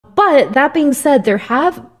But that being said, there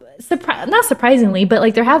have not surprisingly, but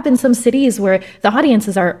like there have been some cities where the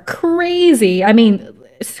audiences are crazy. I mean,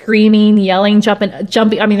 screaming, yelling, jumping.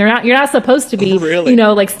 I mean, you're not supposed to be, really?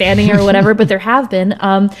 like standing or whatever, but there have been.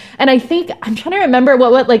 And I think I'm trying to remember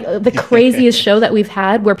what like the craziest show that we've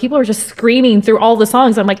had where people are just screaming through all the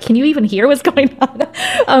songs. I'm like, can you even hear what's going on?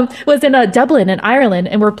 Was in Dublin in Ireland,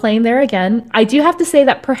 and we're playing there again. I do have to say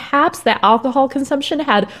that perhaps that alcohol consumption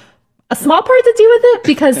had a small part to do with it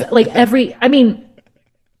because like I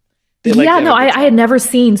had never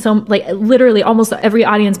seen like literally almost every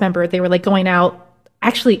audience member, they were like going out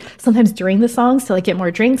actually sometimes during the songs to like get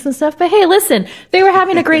more drinks and stuff. But hey, listen, they were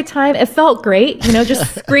having a great time. It felt great,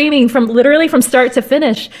 just screaming from start to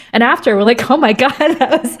finish. And after we're like, oh my God,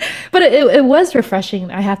 but it was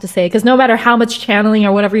refreshing, I have to say, because no matter how much channeling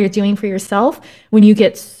or whatever you're doing for yourself, when you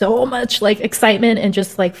get so much like excitement and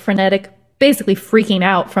just like frenetic, basically freaking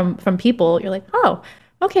out from people, you're like, oh,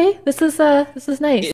 okay, this is nice.